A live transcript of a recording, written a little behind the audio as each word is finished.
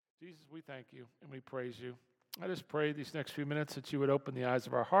Jesus, we thank you and we praise you. I just pray these next few minutes that you would open the eyes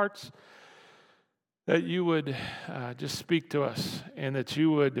of our hearts, that you would just speak to us, and that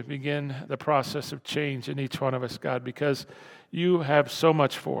you would begin the process of change in each one of us, God, because you have so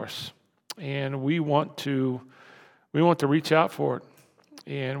much for us, and we want to reach out for it,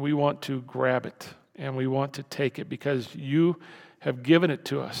 and we want to grab it, and we want to take it because you have given it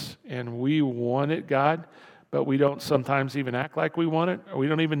to us, and we want it, God, but we don't sometimes even act like we want it, or we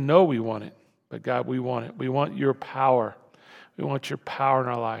don't even know we want it. But God, we want it. We want your power. We want your power in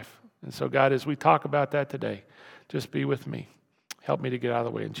our life. And so, God, as we talk about that today, just be with me. Help me to get out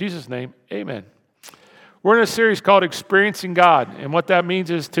of the way. In Jesus' name, amen. We're in a series called Experiencing God. And what that means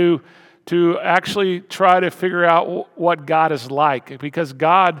is to actually try to figure out what God is like. Because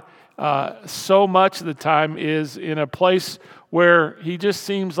God, so much of the time, is in a place where he just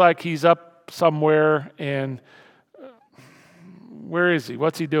seems like he's up somewhere, and where is he?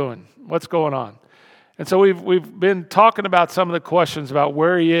 What's he doing? What's going on? And so we've been talking about some of the questions about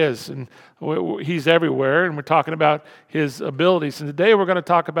where he is, and he's everywhere, and we're talking about his abilities. And today we're going to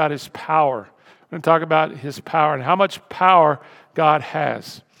talk about his power. We're going to talk about his power and how much power God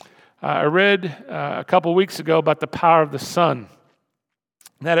has. I read a couple weeks ago about the power of the sun,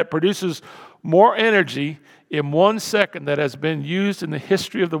 that it produces more energy in 1 second that has been used in the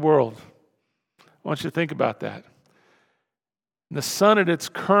history of the world. I want you to think about that. The sun at its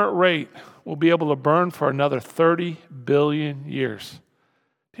current rate will be able to burn for another 30 billion years.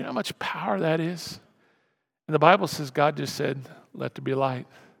 Do you know how much power that is? And the Bible says God just said, let there be light.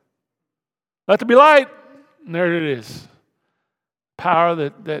 Let there be light. And there it is. Power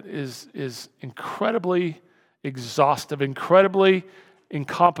that is incredibly exhaustive, incredibly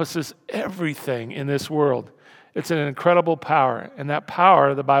encompasses everything in this world. It's an incredible power. And that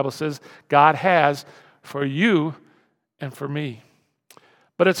power, the Bible says, God has for you and for me.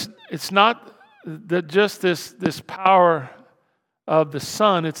 But it's not that just this power of the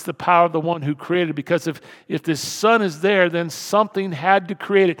sun, it's the power of the one who created it. Because if the sun is there, then something had to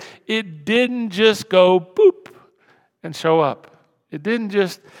create it. It didn't just go boop and show up. It didn't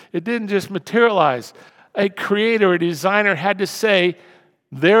just materialize. A creator, a designer had to say,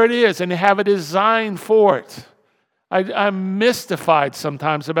 there it is, and have a design for it. I'm mystified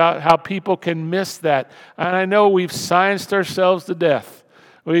sometimes about how people can miss that. And I know we've scienced ourselves to death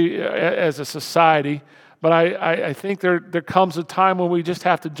as a society, but I think there comes a time when we just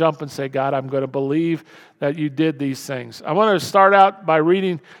have to jump and say, God, I'm going to believe that you did these things. I want to start out by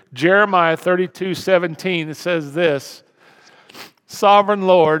reading Jeremiah 32:17. It says this, Sovereign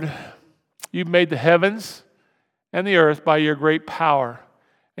Lord, you've made the heavens and the earth by your great power,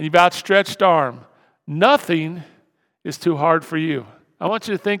 and you've outstretched arm. Nothing is too hard for you. I want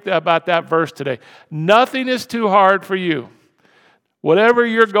you to think about that verse today. Nothing is too hard for you. Whatever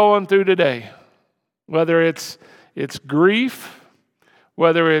you're going through today, whether it's grief,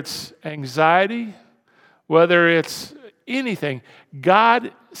 whether it's anxiety, whether it's anything,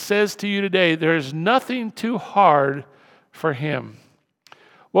 God says to you today, there's nothing too hard for him.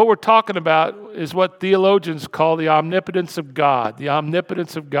 What we're talking about is what theologians call the omnipotence of God, the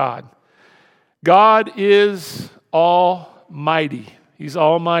omnipotence of God. God is almighty. He's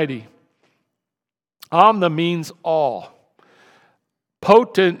almighty. Omna means all.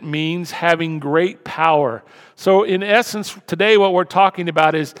 Potent means having great power. So in essence, today what we're talking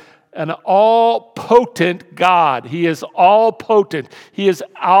about is an all-potent God. He is all-potent. He is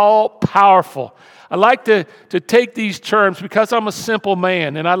all-powerful. I like to take these terms because I'm a simple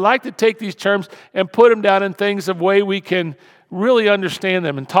man, and I like to take these terms and put them down in things of way we can really understand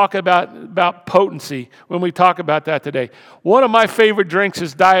them and talk about potency when we talk about that today. One of my favorite drinks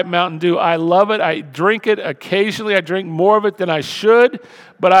is Diet Mountain Dew. I love it. I drink it occasionally. I drink more of it than I should,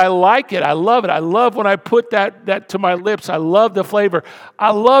 but I like it. I love it. I love when I put that to my lips. I love the flavor.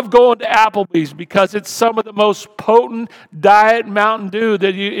 I love going to Applebee's because it's some of the most potent Diet Mountain Dew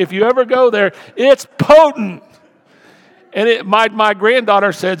that if you ever go there, it's potent. And my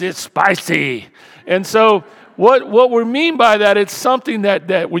granddaughter says it's spicy. And so what we mean by that, it's something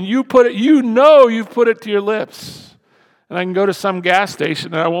that when you put it, you've put it to your lips. And I can go to some gas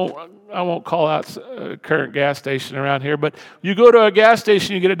station, and I won't call out a current gas station around here, but you go to a gas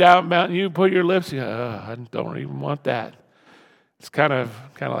station, you get a Diet Mountain, you put your lips, I don't even want that. It's kind of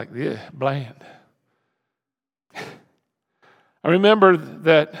like, bland. I remember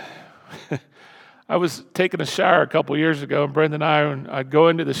that I was taking a shower a couple years ago, and Brenda and I'd go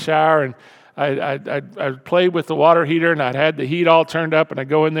into the shower, and I'd play with the water heater, and I'd had the heat all turned up, and I'd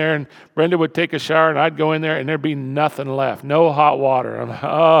go in there, and Brenda would take a shower, and I'd go in there, and there'd be nothing left, no hot water. I'm like,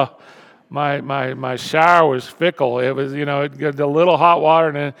 oh, my shower was fickle. It was, it got a little hot water,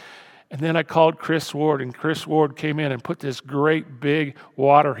 and then I called Chris Ward, and Chris Ward came in and put this great big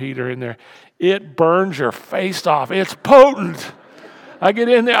water heater in there. It burns your face off. It's potent. I get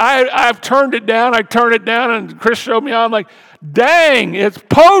in there. I've turned it down. I turn it down, and Chris showed me. I'm like, dang, it's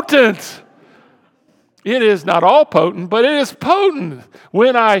potent. It is not all potent, but it is potent.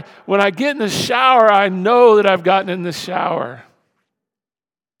 When I get in the shower, I know that I've gotten in the shower.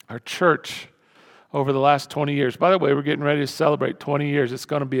 Our church, over the last 20 years. By the way, we're getting ready to celebrate 20 years. It's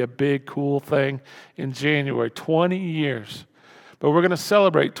going to be a big, cool thing in January. 20 years. But we're going to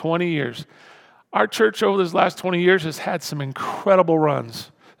celebrate 20 years. Our church over those last 20 years has had some incredible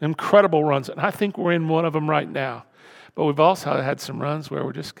runs. And I think we're in one of them right now. But we've also had some runs where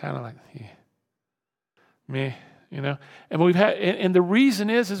we're just kind of like, meh, And the reason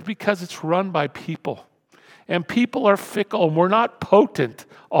is because it's run by people. And people are fickle, and we're not potent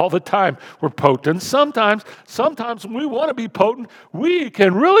all the time. We're potent sometimes. Sometimes when we want to be potent, we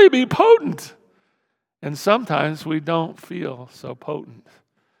can really be potent. And sometimes we don't feel so potent.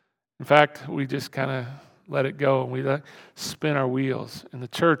 In fact, we just kind of let it go, and we let spin our wheels. And the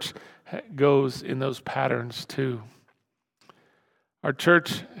church goes in those patterns too. Our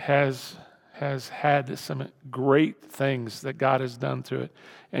church has had some great things that God has done through it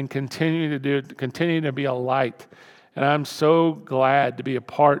and continue to be a light. And I'm so glad to be a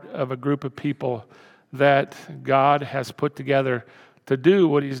part of a group of people that God has put together to do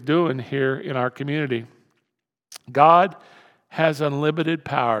what He's doing here in our community. God has unlimited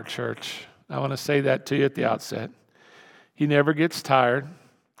power, church. I want to say that to you at the outset. He never gets tired.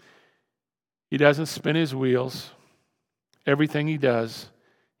 He doesn't spin His wheels. Everything He does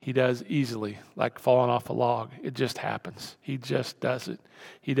easily, like falling off a log. It just happens. He just does it.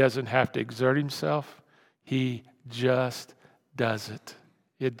 He doesn't have to exert Himself. He just does it.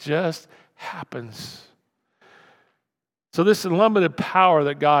 It just happens. So this unlimited power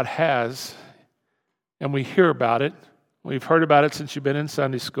that God has, and we hear about it. We've heard about it since you've been in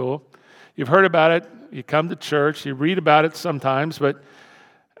Sunday school. You've heard about it. You come to church. You read about it sometimes, but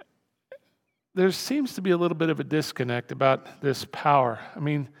there seems to be a little bit of a disconnect about this power. I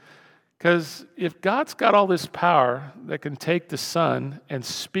mean, because if God's got all this power that can take the sun and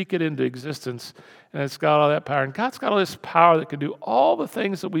speak it into existence, and it's got all that power, and God's got all this power that can do all the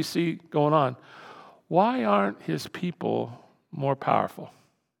things that we see going on, why aren't His people more powerful?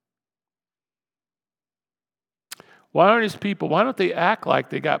 Why don't they act like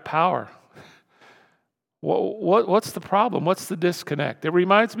they got power? What's the problem? What's the disconnect? It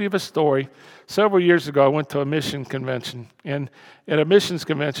reminds me of a story. Several years ago, I went to a mission convention. And at a missions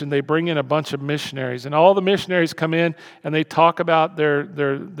convention, they bring in a bunch of missionaries. And all the missionaries come in and they talk about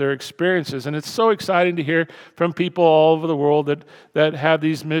their experiences. And it's so exciting to hear from people all over the world that have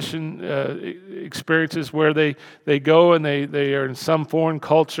these mission experiences where they go and they are in some foreign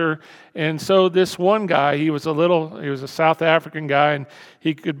culture. And so this one guy, he was a South African guy, and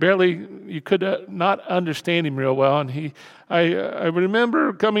you could not understand him real well. And I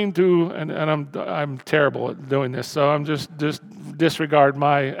remember coming to, and I'm terrible at doing this, so I'm just disregard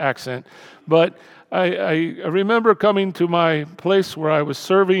my accent. But I remember coming to my place where I was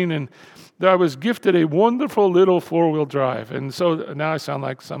serving, and I was gifted a wonderful little four-wheel drive. And so now I sound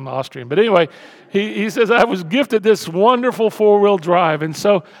like some Austrian. But anyway, he says I was gifted this wonderful four-wheel drive. And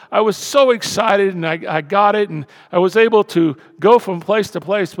so I was so excited, and I got it, and I was able to go from place to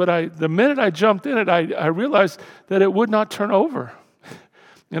place. But the minute I jumped in it, I realized that it would not turn over.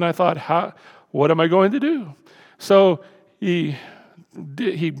 And I thought, what am I going to do? So he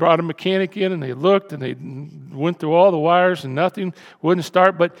brought a mechanic in, and they looked, and they went through all the wires, and nothing wouldn't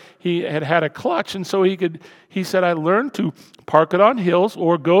start. But he had a clutch, and so he said, I learned to park it on hills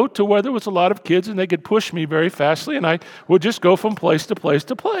or go to where there was a lot of kids, and they could push me very fastly, and I would just go from place to place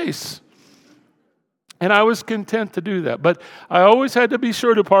to place. And I was content to do that. But I always had to be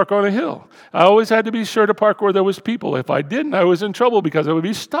sure to park on a hill. I always had to be sure to park where there was people. If I didn't, I was in trouble because I would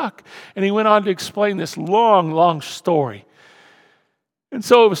be stuck. And he went on to explain this long, long story. And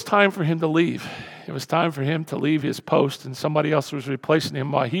so it was time for him to leave. It was time for him to leave his post, and somebody else was replacing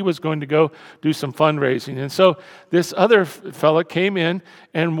him while he was going to go do some fundraising. And so this other fella came in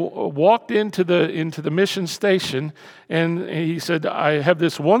and walked into the mission station, and he said, I have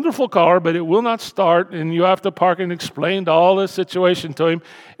this wonderful car, but it will not start, and you have to park, and explained all the situation to him,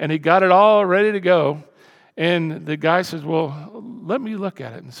 and he got it all ready to go. And the guy says, well, let me look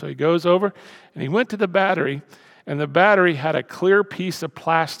at it. And so he goes over, and he went to the battery, and the battery had a clear piece of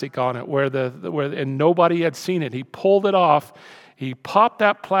plastic on it where and nobody had seen it. He pulled it off. He popped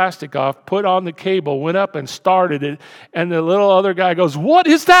that plastic off, put on the cable, went up and started it, and the little other guy goes, "What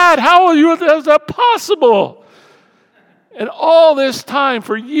is that? How is that possible?" And all this time,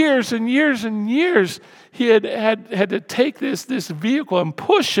 for years and years and years, he had to take this vehicle and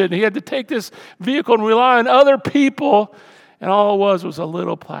push it. He had to take this vehicle and rely on other people. And all it was a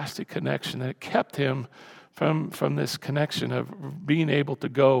little plastic connection that kept him from this connection of being able to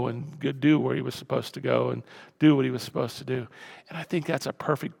go and do where he was supposed to go and do what he was supposed to do. And I think that's a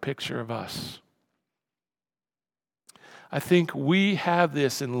perfect picture of us. I think we have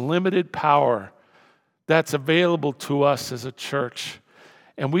this unlimited power that's available to us as a church.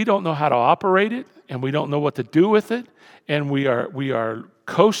 And we don't know how to operate it, and we don't know what to do with it, and we are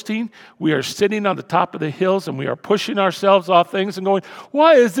coasting. We are sitting on the top of the hills, and we are pushing ourselves off things and going,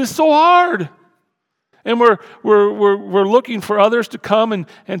 "Why is this so hard?" And we're looking for others to come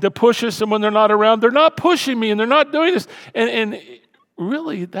and to push us, and when they're not around, they're not pushing me, and they're not doing this. And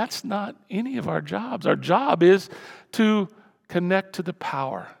really, that's not any of our jobs. Our job is to connect to the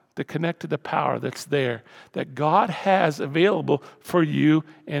power. To connect to the power that's there, that God has available for you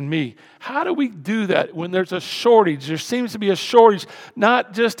and me. How do we do that when there's a shortage? There seems to be a shortage,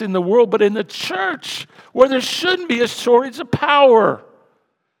 not just in the world, but in the church, where there shouldn't be a shortage of power.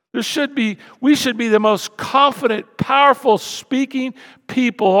 We should be the most confident, powerful, speaking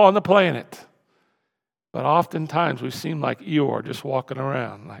people on the planet. But oftentimes we seem like Eeyore, just walking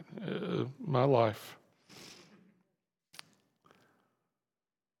around like, my life.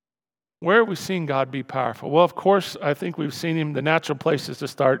 Where have we seen God be powerful? Well, of course, I think we've seen him. The natural places to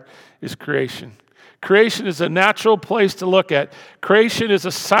start is creation. Creation is a natural place to look at. Creation is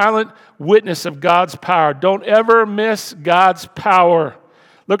a silent witness of God's power. Don't ever miss God's power.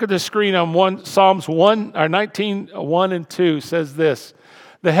 Look at the screen on Psalms 19, 1 and 2 says this.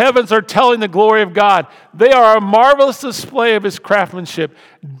 The heavens are telling the glory of God. They are a marvelous display of his craftsmanship.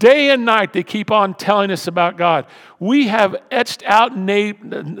 Day and night they keep on telling us about God. We have etched out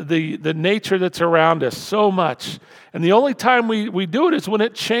the nature that's around us so much. And the only time we do it is when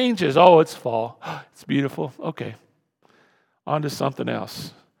it changes. Oh, it's fall. It's beautiful. Okay. On to something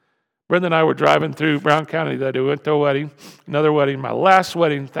else. Brenda and I were driving through Brown County that day. We went to a wedding, another wedding, my last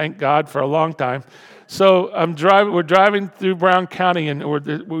wedding, thank God, for a long time. So we're driving through Brown County, and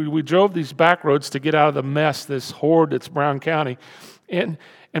we drove these back roads to get out of the mess, this horde that's Brown County. And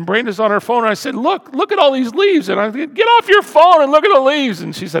Brenda's on her phone, and I said, look at all these leaves. And I said, get off your phone and look at the leaves.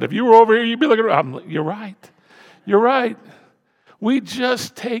 And she said, if you were over here, you'd be looking around. You're right. We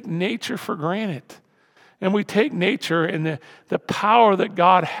just take nature for granted. And we take nature and the power that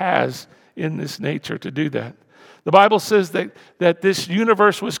God has in this nature to do that. The Bible says that this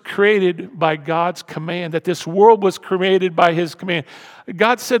universe was created by God's command, that this world was created by his command.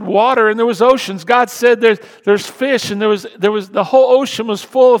 God said water, and there was oceans. God said there's fish, and there was the whole ocean was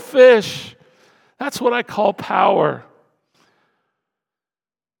full of fish. That's what I call power.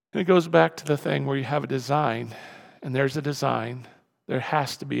 And it goes back to the thing where you have a design, and there's a design. There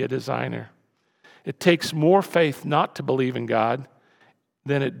has to be a designer. It takes more faith not to believe in God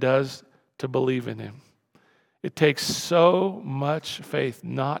than it does to believe in him. It takes so much faith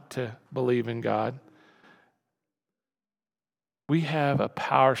not to believe in God. We have a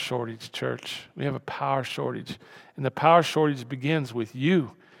power shortage, church. We have a power shortage. And the power shortage begins with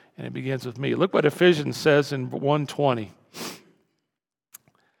you, and it begins with me. Look what Ephesians says in 1:20.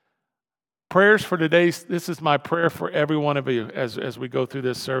 Prayers for today. This is my prayer for every one of you as we go through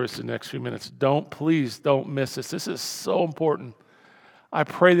this service in the next few minutes. Please don't miss this. This is so important. I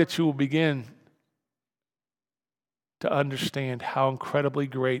pray that you will begin to understand how incredibly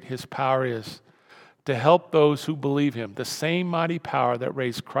great his power is to help those who believe him. The same mighty power that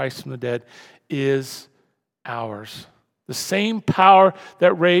raised Christ from the dead is ours. The same power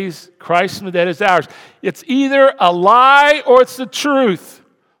that raised Christ from the dead is ours. It's either a lie or it's the truth.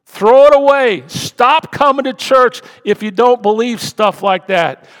 Throw it away. Stop coming to church if you don't believe stuff like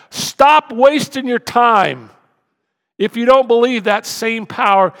that. Stop wasting your time if you don't believe that same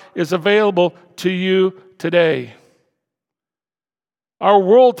power is available to you today. Our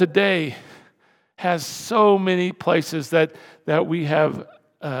world today has so many places that we have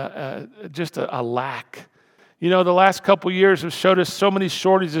just a lack. You know, the last couple of years have showed us so many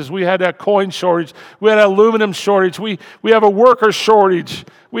shortages. We had a coin shortage. We had an aluminum shortage. We have a worker shortage.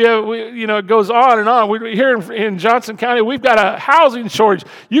 It goes on and on. Here in Johnson County, we've got a housing shortage.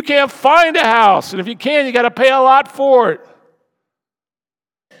 You can't find a house, and if you can, you got to pay a lot for it.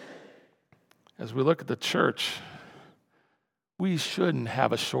 As we look at the church, we shouldn't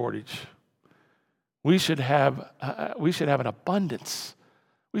have a shortage. We should have an abundance.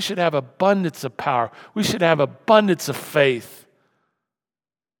 We should have abundance of power. We should have abundance of faith.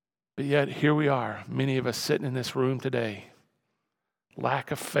 But yet here we are, many of us sitting in this room today.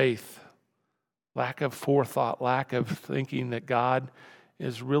 Lack of faith, lack of forethought, lack of thinking that God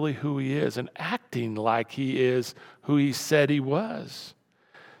is really who he is and acting like he is who he said he was.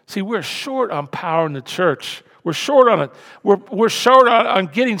 See, we're short on power in the church. We're short on it. We're short on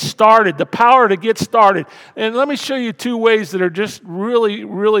getting started, the power to get started. And let me show you two ways that are just really,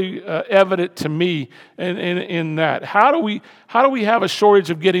 really evident to me in that. How do we have a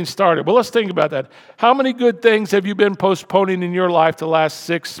shortage of getting started? Well, let's think about that. How many good things have you been postponing in your life the last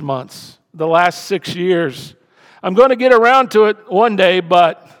 6 months, the last 6 years? I'm going to get around to it one day,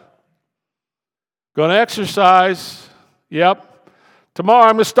 but going to exercise. Yep. Tomorrow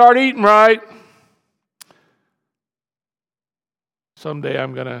I'm going to start eating right. Someday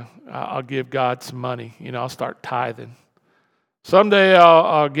I'll give God some money. I'll start tithing. Someday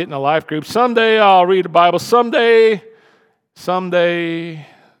I'll get in a life group. Someday I'll read the Bible. Someday, and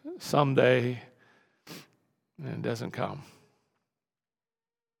it doesn't come.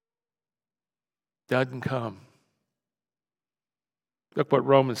 Doesn't come. Look what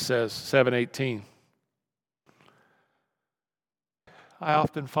Romans says, 7:18. I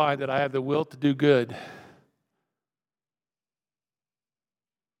often find that I have the will to do good.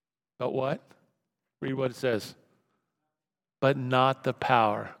 But what? Read what it says. But not the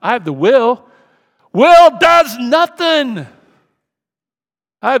power. I have the will. Will does nothing.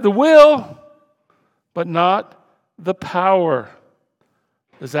 I have the will, but not the power.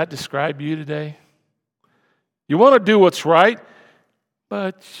 Does that describe you today? You want to do what's right,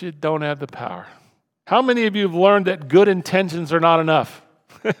 but you don't have the power. How many of you have learned that good intentions are not enough?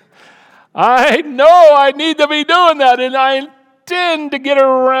 I know I need to be doing that, and I intend to get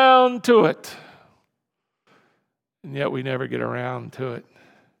around to it. And yet we never get around to it.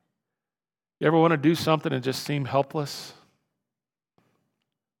 You ever want to do something and just seem helpless?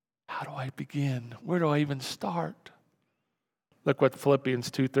 How do I begin? Where do I even start? Look what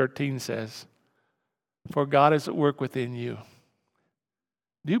Philippians 2:13 says. For God is at work within you.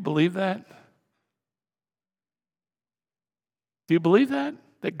 Do you believe that? Do you believe that?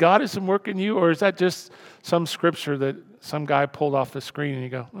 That God isn't working you? Or is that just some scripture that some guy pulled off the screen and you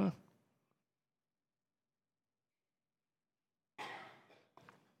go,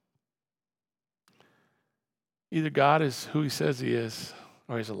 Either God is who he says he is,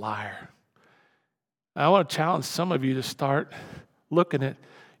 or he's a liar. I want to challenge some of you to start looking at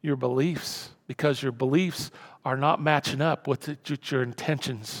your beliefs, because your beliefs are not matching up with your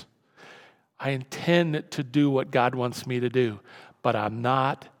intentions. I intend to do what God wants me to do, but I'm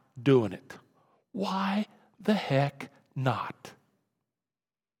not doing it. Why the heck not?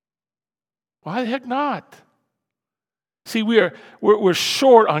 Why the heck not? See, we're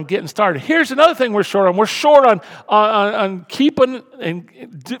short on getting started. Here's another thing we're short on. We're short on keeping and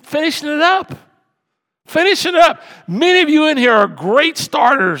finishing it up. Finishing it up. Many of you in here are great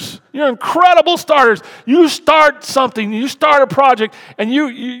starters. You're incredible starters. You start something, you start a project, and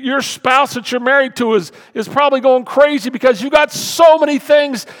your spouse that you're married to is probably going crazy because you got so many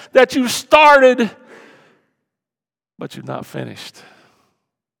things that you started, but you're not finished.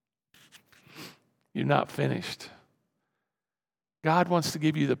 You're not finished. God wants to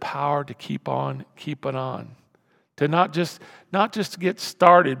give you the power to keep on keeping on. To not just to get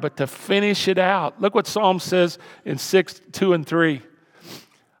started, but to finish it out. Look what Psalm says in 6:2-3.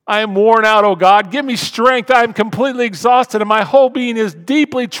 I am worn out, O God. Give me strength. I am completely exhausted, and my whole being is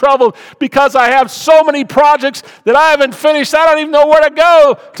deeply troubled because I have so many projects that I haven't finished. I don't even know where to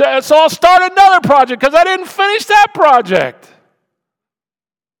go. So I'll start another project because I didn't finish that project.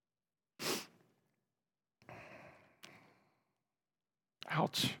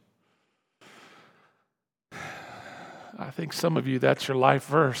 Ouch. I think some of you, that's your life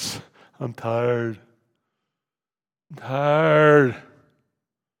verse. I'm tired.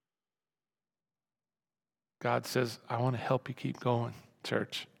 God says, I want to help you keep going,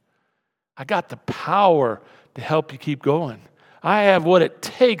 church. I got the power to help you keep going. I have what it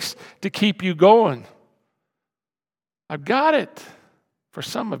takes to keep you going. I've got it. For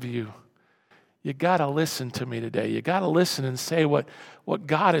some of you, you got to listen to me today. You got to listen and say what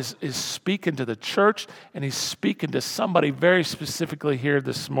God is speaking to the church, and he's speaking to somebody very specifically here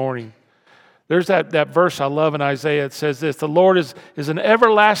this morning. There's that verse I love in Isaiah. It says this, the Lord is an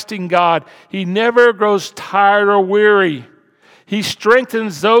everlasting God. He never grows tired or weary. He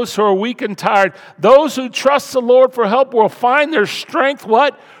strengthens those who are weak and tired. Those who trust the Lord for help will find their strength,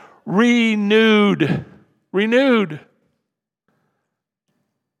 what? Renewed. Renewed.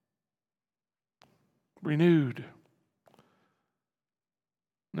 Renewed.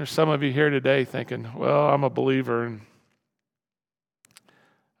 There's some of you here today thinking, well, I'm a believer and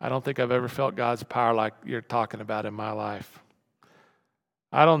I don't think I've ever felt God's power like you're talking about in my life.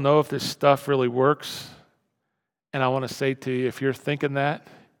 I don't know if this stuff really works. And I want to say to you, if you're thinking that,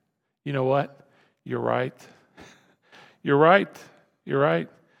 you know what? You're right. You're right. You're right.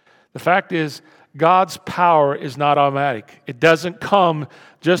 The fact is, God's power is not automatic. It doesn't come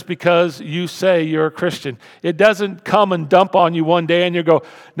just because you say you're a Christian. It doesn't come and dump on you one day and you go,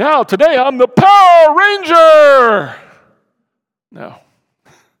 now today I'm the Power Ranger. No.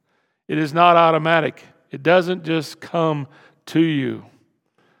 It is not automatic. It doesn't just come to you.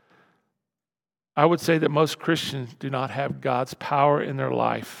 I would say that most Christians do not have God's power in their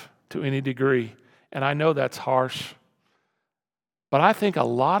life to any degree. And I know that's harsh. But I think a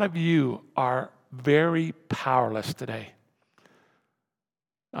lot of you are very powerless today.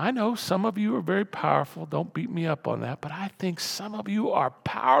 I know some of you are very powerful. Don't beat me up on that. But I think some of you are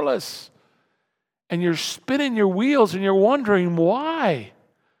powerless. And you're spinning your wheels and you're wondering why.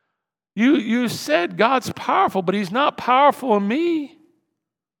 You said God's powerful, but He's not powerful in me.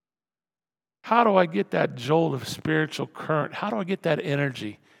 How do I get that jolt of spiritual current? How do I get that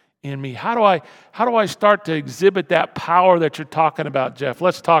energy in me? How do I start to exhibit that power that you're talking about, Jeff?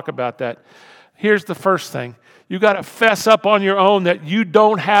 Let's talk about that. Here's the first thing. You got to fess up on your own that you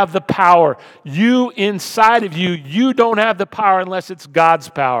don't have the power. You inside of you don't have the power unless it's God's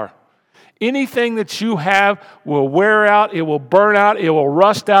power. Anything that you have will wear out, it will burn out, it will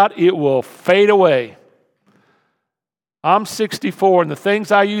rust out, it will fade away. I'm 64, and the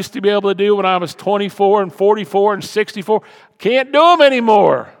things I used to be able to do when I was 24 and 44 and 64, can't do them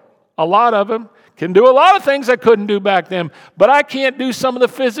anymore. A lot of them. Can do a lot of things I couldn't do back then, but I can't do some of the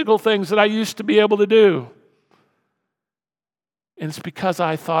physical things that I used to be able to do. And it's because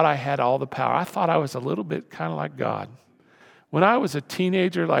I thought I had all the power. I thought I was a little bit kind of like God. When I was a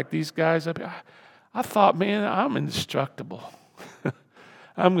teenager like these guys up here, I thought, man, I'm indestructible.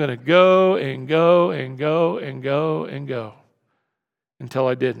 I'm going to go and go and go and go and go until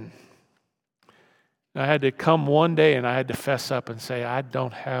I didn't. And I had to come one day and I had to fess up and say, I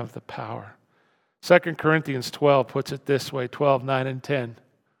don't have the power. 2 Corinthians 12 puts it this way, 12, 9, and 10.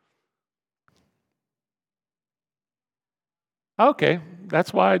 Okay,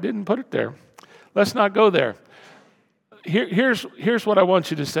 that's why I didn't put it there. Let's not go there. Here's what I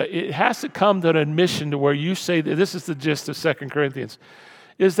want you to say. It has to come to an admission to where you say, that this is the gist of 2 Corinthians,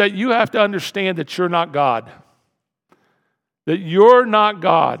 is that you have to understand that you're not God. That you're not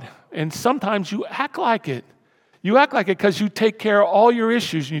God. And sometimes you act like it. You act like it because you take care of all your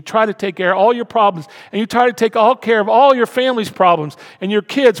issues and you try to take care of all your problems and you try to take care of all your family's problems and your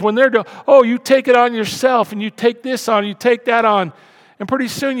kids when they're doing, you take it on yourself and you take this on, you take that on. And pretty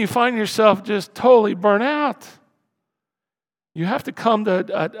soon you find yourself just totally burnt out. You have to come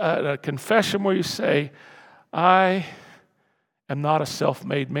to a confession where you say, I am not a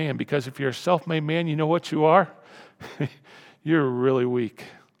self-made man. Because if you're a self-made man, you know what you are? You're really weak.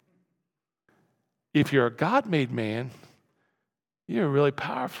 If you're a God-made man, you're really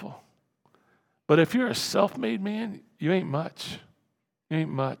powerful. But if you're a self-made man, you ain't much. You ain't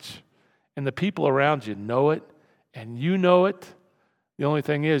much. And the people around you know it, and you know it. The only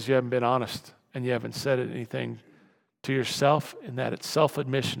thing is you haven't been honest, and you haven't said anything to yourself, and that it's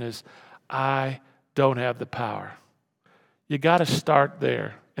self-admission is, I don't have the power. You got to start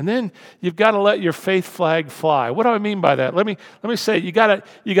there. And then you've got to let your faith flag fly. What do I mean by that? Let me say you got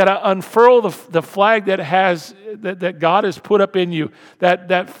to unfurl the flag that God has put up in you.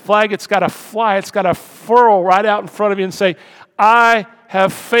 That flag, it's got to fly. It's got to furl right out in front of you and say, I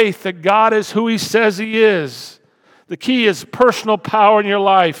have faith that God is who He says He is. The key is personal power in your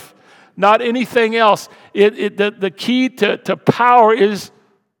life, not anything else. The key to power is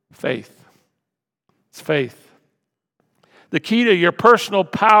faith. It's faith. The key to your personal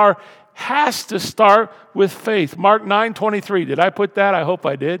power has to start with faith. Mark 9:23. Did I put that? I hope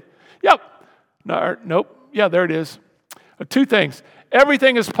I did. Yep. No, nope. Yeah, there it is. Two things.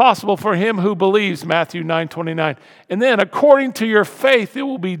 Everything is possible for him who believes, Matthew 9:29. And then, according to your faith, it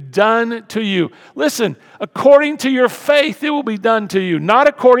will be done to you. Listen, according to your faith, it will be done to you. Not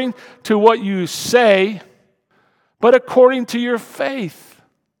according to what you say, but according to your faith.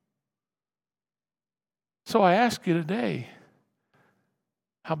 So I ask you today,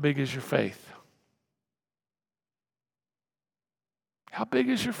 how big is your faith? How big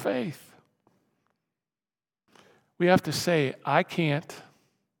is your faith? We have to say, I can't,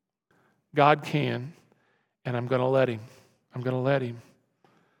 God can, and I'm going to let Him. I'm going to let Him.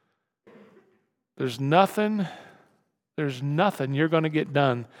 There's nothing you're going to get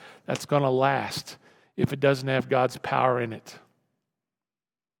done that's going to last if it doesn't have God's power in it.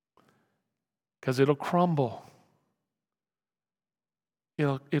 Because it'll crumble.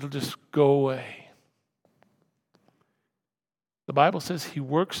 it'll just go away. The Bible says he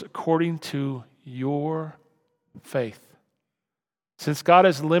works according to your faith. Since God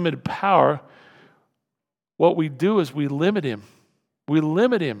has limited power, what we do is we limit him. We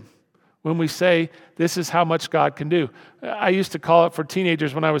limit him when we say this is how much God can do. I used to call it for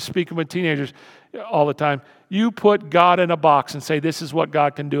teenagers when I was speaking with teenagers all the time. You put God in a box and say, this is what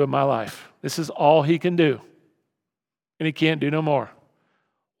God can do in my life. This is all he can do. And he can't do no more.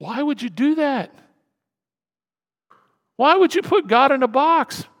 Why would you do that? Why would you put God in a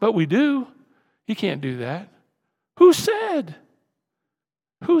box? But we do. He can't do that. Who said?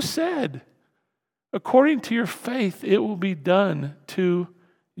 Who said? According to your faith, it will be done to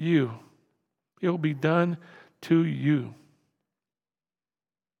you. It will be done to you.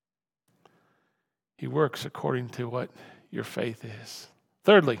 He works according to what your faith is.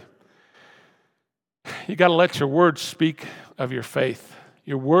 Thirdly, you got to let your words speak of your faith.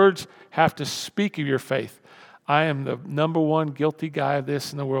 Your words have to speak of your faith. I am the number one guilty guy of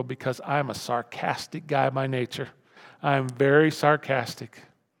this in the world because I am a sarcastic guy by nature. I am very sarcastic.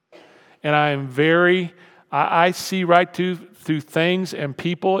 And I am I see right through things and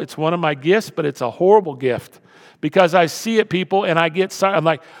people. It's one of my gifts, but it's a horrible gift because I see it, people, and I'm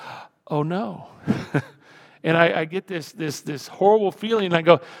like, oh no. And I get this horrible feeling, and I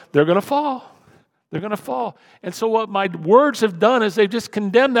go, they're going to fall. They're going to fall. And so what my words have done is they've just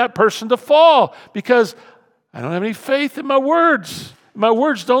condemned that person to fall because I don't have any faith in my words. My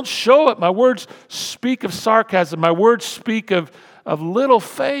words don't show it. My words speak of sarcasm. My words speak of little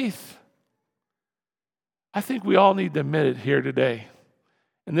faith. I think we all need to admit it here today.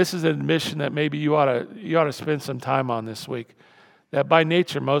 And this is an admission that maybe you ought to spend some time on this week. That by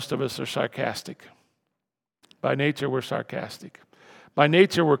nature, most of us are sarcastic. By nature, we're sarcastic. By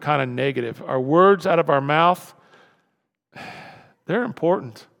nature, we're kind of negative. Our words out of our mouth, they're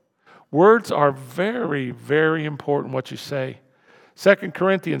important. Words are very, very important, what you say. 2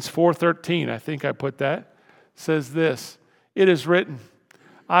 Corinthians 4:13, I think I put that, says this, it is written,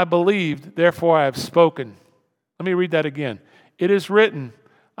 I believed, therefore I have spoken. Let me read that again. It is written,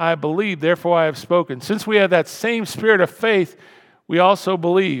 I believe, therefore I have spoken. Since we have that same spirit of faith, we also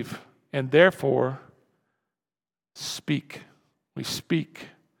believe, and therefore speak. We speak.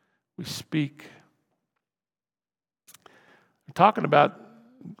 We speak. I'm talking about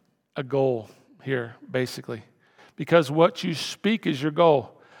a goal here, basically, because what you speak is your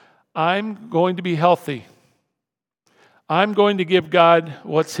goal. I'm going to be healthy. I'm going to give God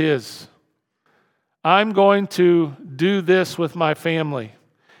what's his. I'm going to do this with my family.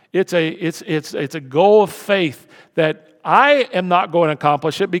 It's a goal of faith that I am not going to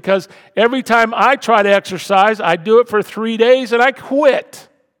accomplish it because every time I try to exercise, I do it for 3 days and I quit.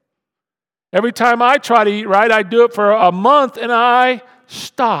 Every time I try to eat right, I do it for a month and I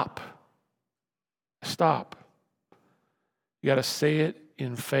stop. Stop. You got to say it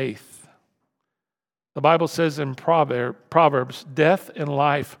in faith. The Bible says in Proverbs, death and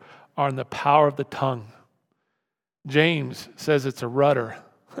life are in the power of the tongue. James says it's a rudder.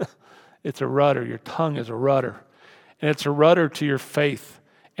 It's a rudder. Your tongue is a rudder. And it's a rudder to your faith.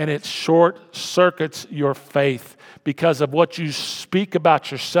 And it short circuits your faith because of what you speak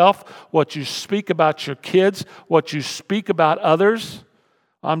about yourself, what you speak about your kids, what you speak about others.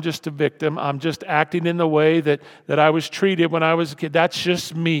 I'm just a victim. I'm just acting in the way that I was treated when I was a kid. That's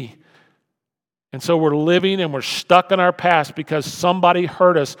just me. And so we're living and we're stuck in our past because somebody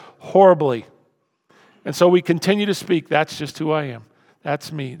hurt us horribly. And so we continue to speak. That's just who I am.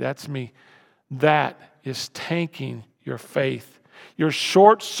 That's me. That's me. That is tanking your faith. You're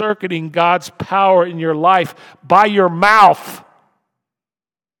short-circuiting God's power in your life by your mouth.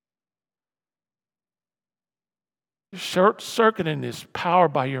 You're short-circuiting His power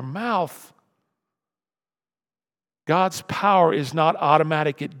by your mouth. God's power is not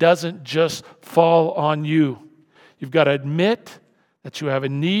automatic. It doesn't just fall on you. You've got to admit that you have a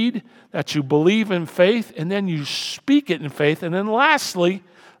need, that you believe in faith, and then you speak it in faith. And then lastly,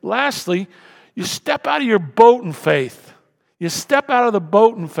 you step out of your boat in faith. You step out of the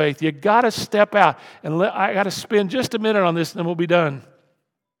boat in faith. You got to step out. And I got to spend just a minute on this, and then we'll be done.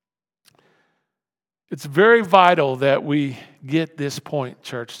 It's very vital that we get this point,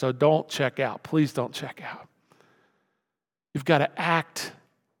 church. So don't check out. Please don't check out. You've got to act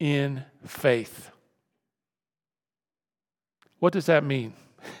in faith. What does that mean?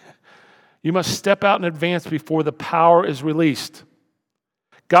 You must step out in advance before the power is released.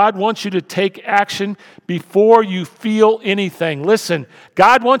 God wants you to take action before you feel anything. Listen,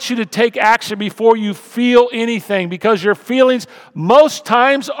 God wants you to take action before you feel anything because your feelings most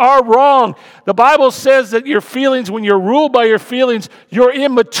times are wrong. The Bible says that your feelings, when you're ruled by your feelings, you're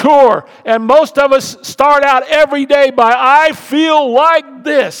immature. And most of us start out every day by, I feel like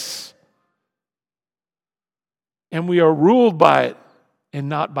this. And we are ruled by it and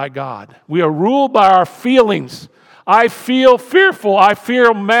not by God. We are ruled by our feelings. I feel fearful. I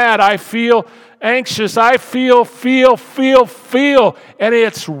feel mad. I feel anxious. I feel. And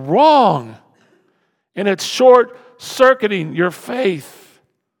it's wrong. And it's short-circuiting your faith.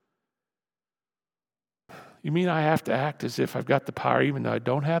 You mean I have to act as if I've got the power even though I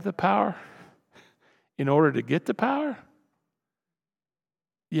don't have the power in order to get the power?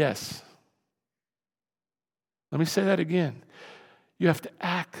 Yes. Let me say that again. You have to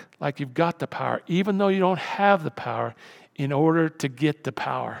act like you've got the power, even though you don't have the power, in order to get the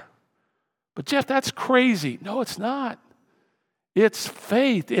power. But Jeff, that's crazy. No, it's not. It's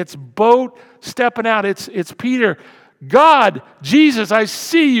faith. It's boat stepping out. It's Peter. God, Jesus, I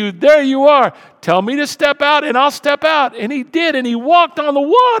see you. There you are. Tell me to step out and I'll step out. And he did, and he walked on the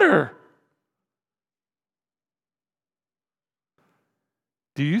water.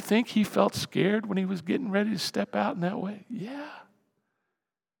 Do you think he felt scared when he was getting ready to step out in that way? Yeah.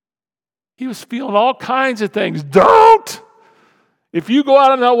 He was feeling all kinds of things. Don't! If you go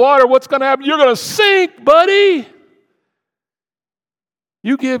out in that water, what's going to happen? You're going to sink, buddy.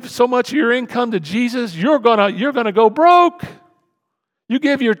 You give so much of your income to Jesus, you're going to go broke. You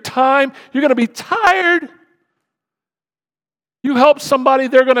give your time, you're going to be tired. You help somebody,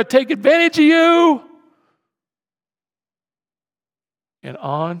 they're going to take advantage of you. And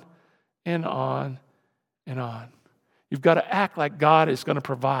on and on and on. You've got to act like God is going to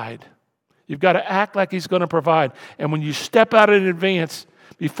provide. You've got to act like he's going to provide. And when you step out in advance,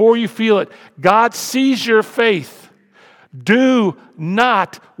 before you feel it, God sees your faith. Do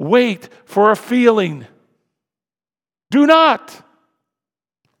not wait for a feeling. Do not.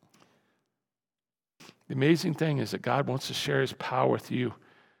 The amazing thing is that God wants to share his power with you,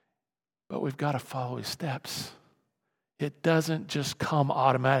 but we've got to follow his steps. It doesn't just come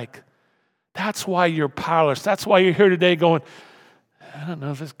automatic. That's why you're powerless. That's why you're here today going, I don't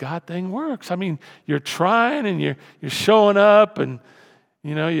know if this God thing works. I mean, you're trying and you're showing up and,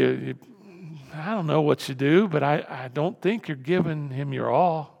 you know, I don't know what you do, but I don't think you're giving him your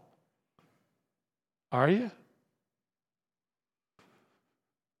all. Are you?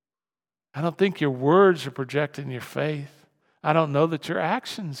 I don't think your words are projecting your faith. I don't know that your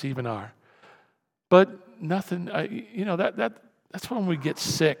actions even are. But nothing, that's when we get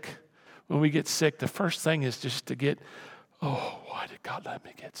sick. When we get sick, the first thing is just to get, why did God let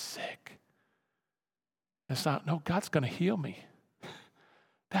me get sick? It's not, no, God's going to heal me.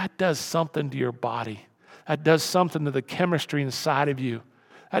 That does something to your body. That does something to the chemistry inside of you.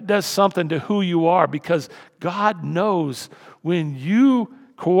 That does something to who you are because God knows when you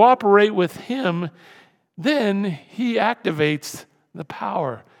cooperate with him, then he activates the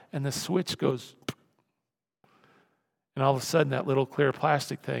power and the switch goes. And all of a sudden, that little clear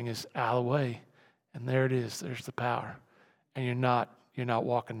plastic thing is out of the way. And there it is. There's the power. And you're not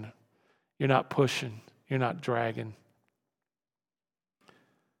walking. You're not pushing. You're not dragging.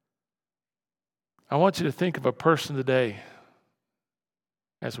 I want you to think of a person today,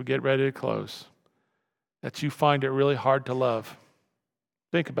 as we get ready to close, that you find it really hard to love.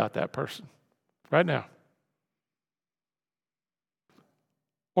 Think about that person right now.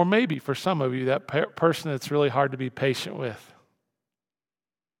 Or maybe for some of you, that person that's really hard to be patient with.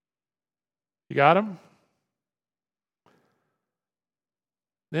 You got them?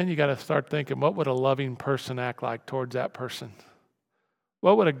 Then you got to start thinking, what would a loving person act like towards that person?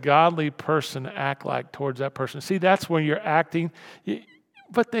 What would a godly person act like towards that person? See, that's when you're acting,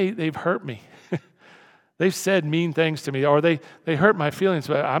 but they've hurt me. They've said mean things to me, or they hurt my feelings,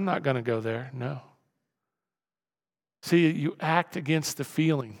 but I'm not going to go there. No. See, you act against the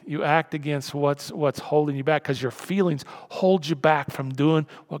feeling. You act against what's holding you back because your feelings hold you back from doing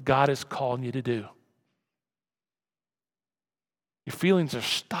what God is calling you to do. Your feelings are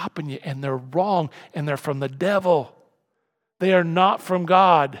stopping you, and they're wrong, and they're from the devil. They are not from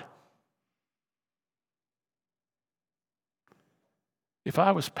God. If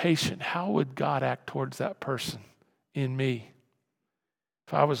I was patient, how would God act towards that person in me?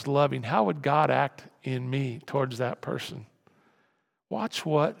 If I was loving, how would God act in me towards that person? Watch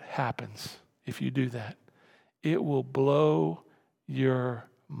what happens if you do that. It will blow your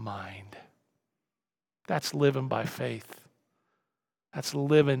mind. That's living by faith. That's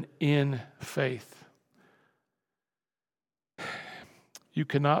living in faith. You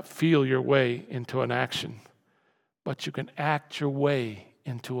cannot feel your way into an action, but you can act your way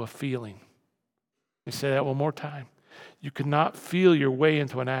into a feeling. Let me say that one more time. You cannot feel your way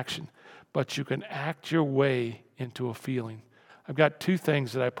into an action, but you can act your way into a feeling. I've got two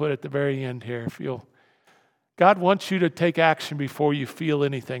things that I put at the very end here. God wants you to take action before you feel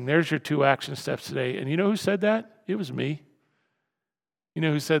anything. There's your two action steps today. And you know who said that? It was me. You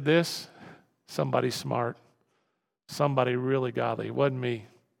know who said this? Somebody smart. Somebody really godly. It wasn't me.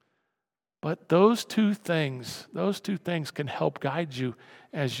 But those two things can help guide you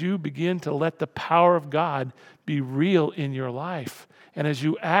as you begin to let the power of God be real in your life. And as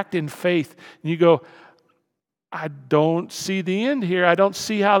you act in faith, and you go, I don't see the end here. I don't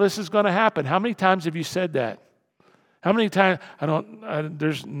see how this is going to happen. How many times have you said that? How many times?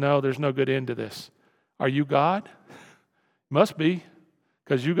 There's no good end to this. Are you God? Must be,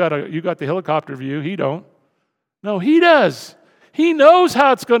 because you got the helicopter view. He don't. No, he does. He knows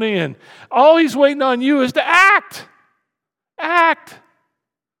how it's going to end. All he's waiting on you is to act. Act.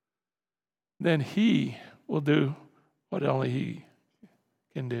 Then he will do what only he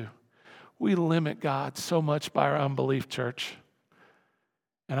can do. We limit God so much by our unbelief, church.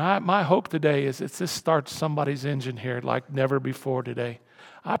 And my hope today is that this starts somebody's engine here like never before today.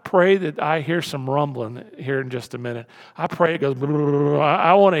 I pray that I hear some rumbling here in just a minute. I pray it goes,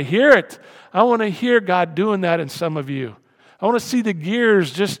 I want to hear it. I want to hear God doing that in some of you. I want to see the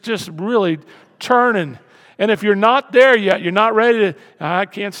gears just really turning. And if you're not there yet, you're not ready to, I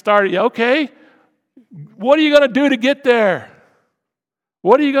can't start it yet. Okay, what are you going to do to get there?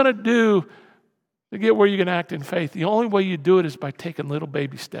 What are you going to do to get where you can act in faith? The only way you do it is by taking little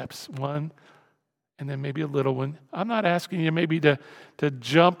baby steps. One, and then maybe a little one. I'm not asking you maybe to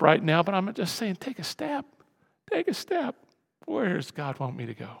jump right now, but I'm just saying take a step. Take a step. Where does God want me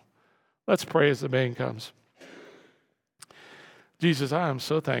to go? Let's pray as the band comes. Jesus, I am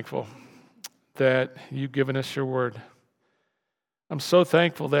so thankful that you've given us your word. I'm so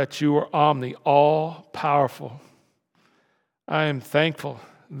thankful that you are omni, all-powerful. I am thankful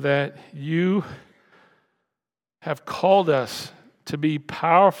that you have called us to be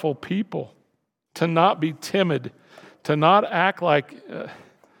powerful people, to not be timid, to not act like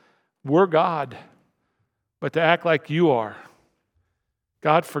we're God, but to act like you are.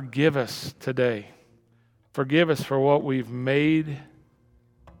 God, forgive us today. Forgive us for what we've made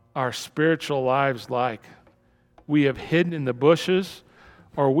our spiritual lives like. We have hidden in the bushes,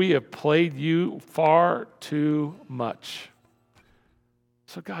 or we have played you far too much.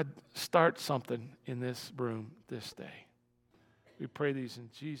 So God, start something in this room this day. We pray these in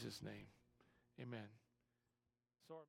Jesus' name. Amen.